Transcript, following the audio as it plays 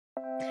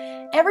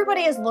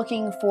Everybody is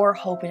looking for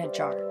hope in a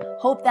jar.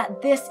 Hope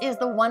that this is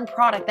the one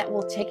product that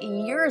will take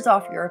years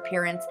off your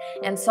appearance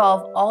and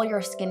solve all your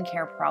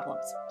skincare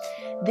problems.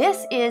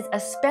 This is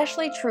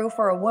especially true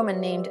for a woman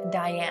named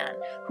Diane,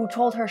 who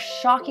told her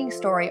shocking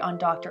story on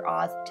Dr.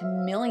 Oz to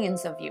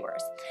millions of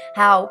viewers.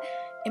 How,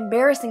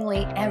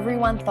 embarrassingly,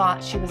 everyone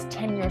thought she was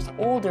 10 years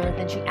older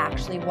than she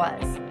actually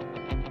was.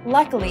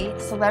 Luckily,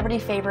 celebrity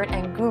favorite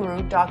and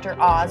guru Dr.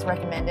 Oz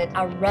recommended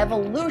a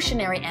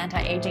revolutionary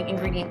anti-aging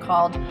ingredient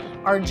called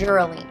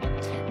argireline.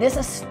 This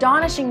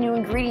astonishing new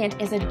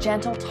ingredient is a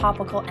gentle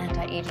topical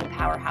anti-aging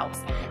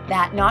powerhouse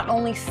that not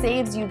only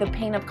saves you the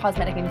pain of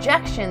cosmetic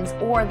injections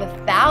or the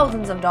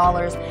thousands of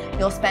dollars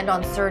you'll spend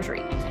on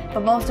surgery,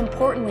 but most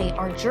importantly,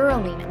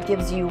 argireline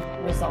gives you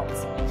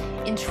results.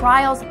 In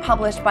trials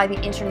published by the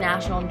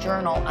International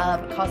Journal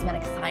of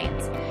Cosmetic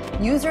Science,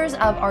 users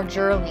of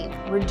argireline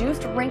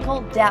reduced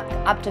wrinkle depth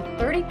up to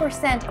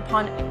 30%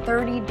 upon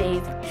 30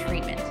 days of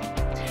treatment.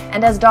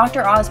 And as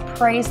Dr. Oz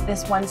praised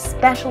this one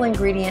special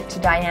ingredient to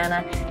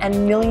Diana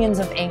and millions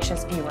of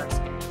anxious viewers,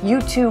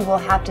 you too will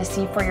have to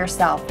see for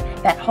yourself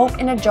that hope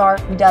in a jar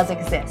does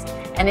exist,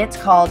 and it's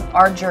called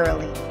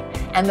argireline.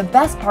 And the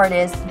best part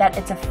is that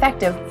it's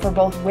effective for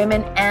both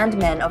women and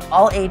men of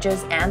all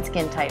ages and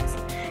skin types.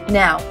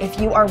 Now, if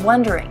you are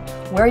wondering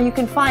where you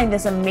can find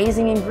this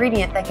amazing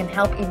ingredient that can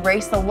help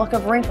erase the look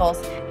of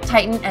wrinkles,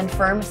 tighten and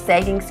firm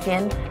sagging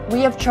skin, we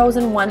have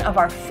chosen one of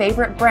our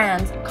favorite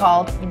brands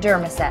called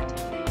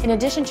DermaSet. In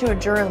addition to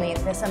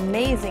argireline, this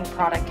amazing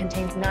product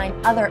contains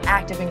 9 other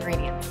active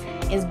ingredients,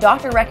 is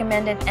doctor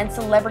recommended and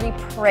celebrity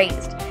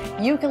praised.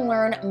 You can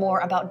learn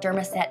more about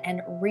DermaSet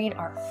and read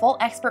our full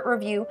expert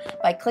review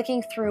by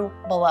clicking through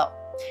below.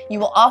 You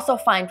will also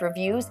find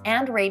reviews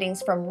and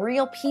ratings from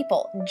real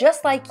people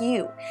just like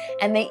you,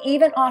 and they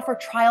even offer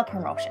trial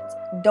promotions.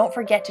 Don't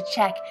forget to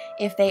check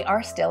if they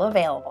are still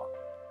available.